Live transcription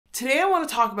Today I want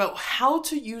to talk about how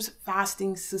to use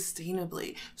fasting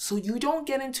sustainably so you don't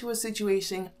get into a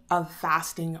situation of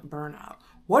fasting burnout.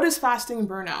 What is fasting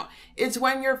burnout? It's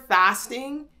when you're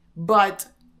fasting, but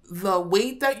the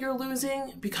weight that you're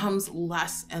losing becomes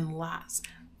less and less.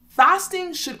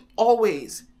 Fasting should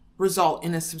always result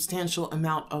in a substantial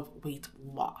amount of weight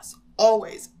loss.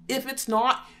 Always. If it's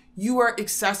not, you are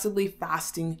excessively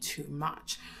fasting too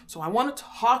much. So I want to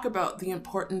talk about the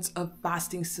importance of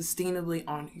fasting sustainably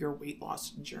on your weight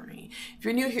loss journey. If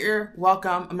you're new here,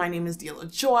 welcome. My name is Daniella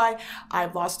Joy.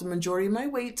 I've lost the majority of my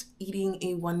weight eating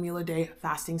a 1 meal a day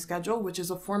fasting schedule, which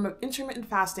is a form of intermittent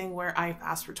fasting where I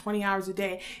fast for 20 hours a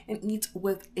day and eat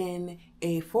within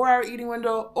a 4-hour eating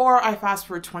window, or I fast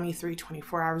for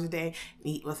 24 hours a day and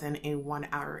eat within a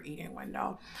 1-hour eating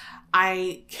window.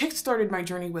 I kickstarted my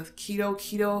journey with keto.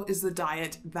 Keto is the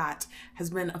diet that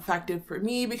has been effective for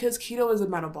me because keto is a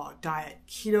metabolic diet.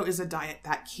 Keto is a diet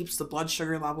that keeps the blood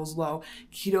sugar levels low.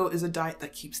 Keto is a diet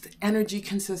that keeps the energy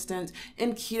consistent.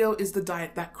 And keto is the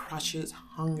diet that crushes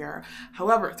hunger.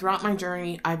 However, throughout my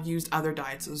journey, I've used other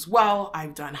diets as well.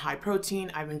 I've done high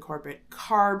protein. I've incorporated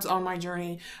carbs on my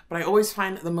journey, but I always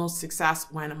find the most success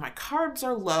when my carbs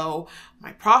are low,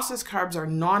 my processed carbs are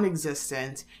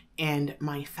non-existent, and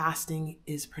my fasting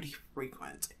is pretty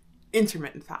frequent.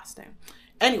 Intermittent fasting.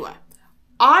 Anyway,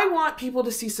 I want people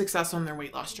to see success on their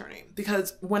weight loss journey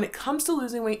because when it comes to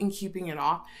losing weight and keeping it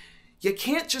off, you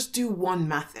can't just do one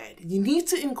method. You need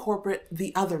to incorporate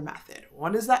the other method.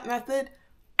 What is that method?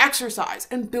 Exercise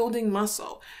and building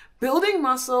muscle. Building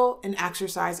muscle and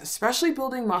exercise, especially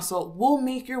building muscle, will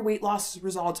make your weight loss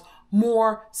results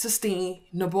more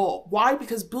sustainable. Why?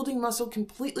 Because building muscle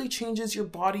completely changes your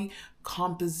body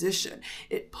composition.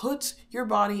 It puts your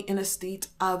body in a state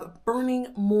of burning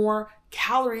more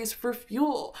calories for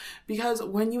fuel, because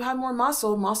when you have more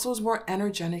muscle is more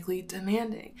energetically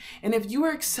demanding. And if you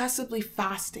are excessively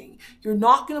fasting, you're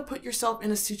not going to put yourself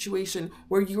in a situation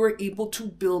where you are able to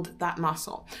build that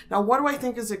muscle. Now, what do I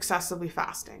think is excessively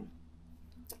fasting?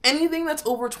 Anything that's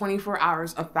over 24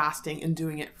 hours of fasting and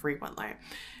doing it frequently.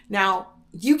 Now,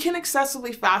 you can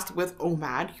excessively fast with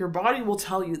OMAD. Your body will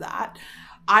tell you that.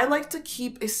 I like to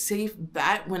keep a safe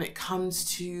bet when it comes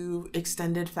to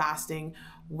extended fasting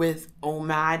with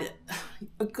OMAD.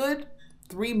 A good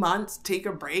 3 months, take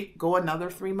a break, go another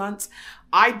 3 months.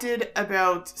 I did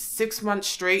about 6 months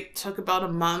straight, took about a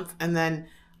month, and then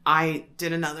I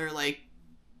did another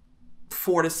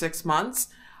 4 to 6 months.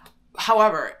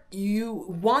 However, you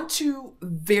want to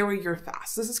vary your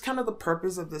fast. This is kind of the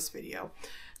purpose of this video.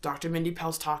 Dr. Mindy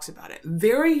Pelz talks about it.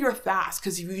 Vary your fast,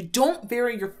 because if you don't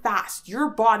vary your fast, your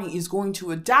body is going to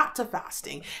adapt to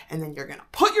fasting, and then you're going to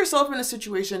put yourself in a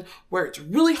situation where it's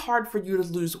really hard for you to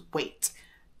lose weight.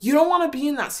 You don't want to be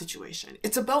in that situation.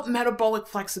 It's about metabolic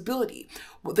flexibility.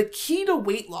 Well, the key to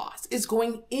weight loss is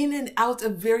going in and out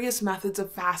of various methods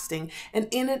of fasting and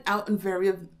in and out in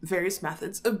various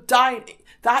methods of dieting.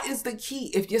 That is the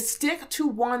key. If you stick to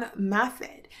one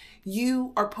method,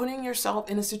 you are putting yourself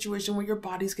in a situation where your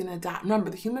body's going to adapt.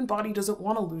 Remember, the human body doesn't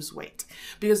want to lose weight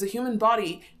because the human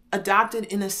body adapted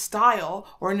in a style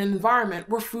or an environment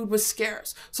where food was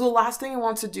scarce. So the last thing it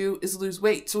wants to do is lose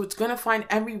weight. So it's going to find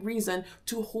every reason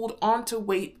to hold on to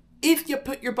weight if you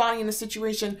put your body in a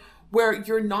situation where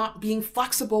you're not being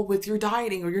flexible with your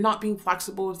dieting or you're not being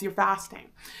flexible with your fasting.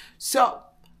 So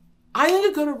I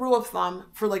think a good rule of thumb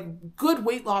for good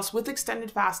weight loss with extended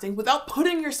fasting without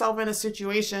putting yourself in a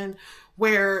situation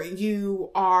where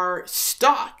you are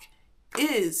stuck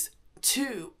is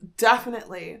to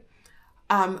definitely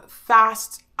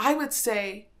fast. I would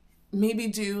say maybe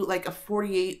do a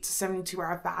 48 to 72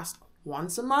 hour fast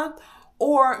once a month,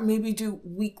 or maybe do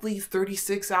weekly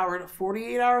 36-hour to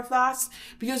 48-hour fasts,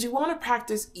 because you want to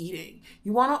practice eating.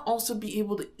 You want to also be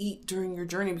able to eat during your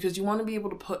journey because you want to be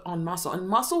able to put on muscle. And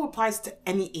muscle applies to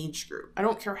any age group. I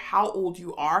don't care how old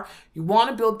you are. You want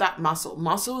to build that muscle.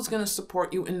 Muscle is going to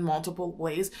support you in multiple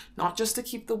ways, not just to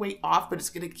keep the weight off, but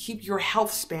it's going to keep your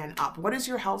health span up. What is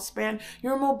your health span?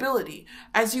 Your mobility.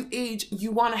 As you age,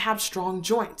 you want to have strong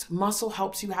joints. Muscle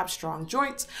helps you have strong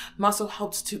joints. Muscle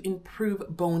helps to improve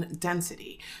bone density.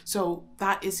 So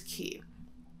that is key.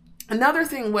 Another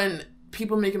thing when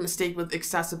people make a mistake with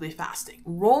excessively fasting,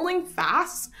 rolling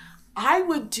fasts, I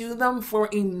would do them for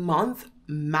a month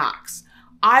max.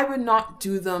 I would not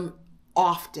do them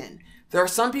often. There are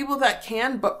some people that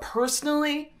can, but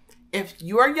personally, if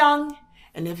you are young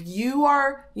and if you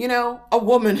are, a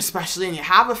woman especially, and you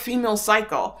have a female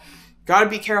cycle, gotta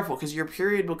be careful because your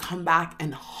period will come back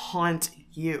and haunt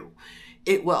you.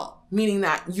 It will, meaning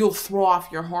that you'll throw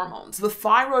off your hormones. The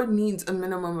thyroid needs a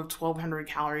minimum of 1,200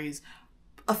 calories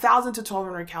 1,000 to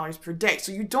 1,200 calories per day.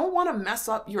 So you don't want to mess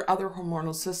up your other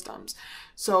hormonal systems.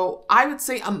 So I would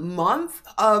say a month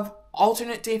of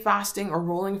alternate day fasting or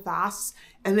rolling fasts,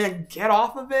 and then get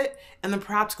off of it, and then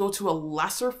perhaps go to a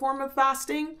lesser form of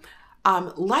fasting.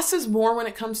 Less is more when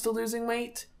it comes to losing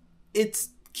weight. It's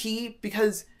key,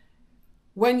 because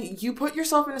when you put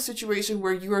yourself in a situation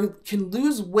where you can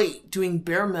lose weight doing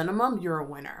bare minimum, you're a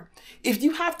winner. If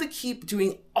you have to keep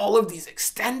doing all of these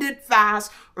extended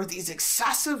fasts or these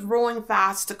excessive rolling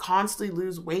fasts to constantly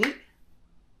lose weight,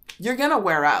 you're gonna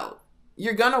wear out.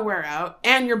 You're gonna wear out,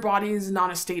 and your body is not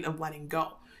in a state of letting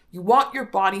go. You want your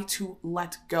body to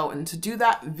let go, and to do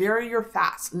that, vary your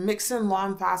fasts. Mix in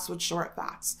long fasts with short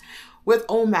fasts. With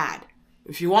OMAD,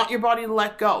 if you want your body to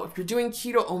let go, if you're doing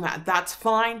keto OMAD, that's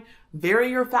fine. Vary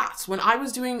your fasts. When I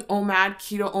was doing OMAD,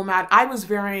 keto OMAD, I was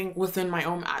varying within my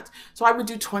OMADs. So I would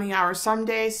do 20 hours some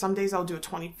days. Some days I'll do a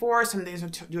 24. Some days I'll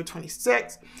do a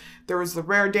 26. There was the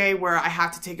rare day where I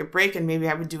had to take a break, and maybe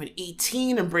I would do an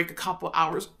 18 and break a couple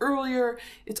hours earlier.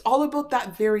 It's all about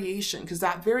that variation, because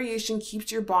that variation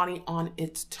keeps your body on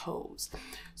its toes.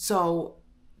 So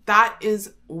that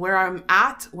is where I'm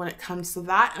at when it comes to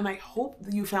that, and I hope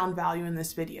that you found value in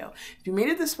this video. If you made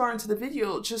it this far into the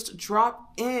video, just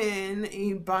drop in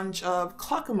a bunch of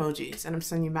clock emojis, and I'm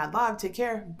sending you mad love. Take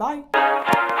care. Bye.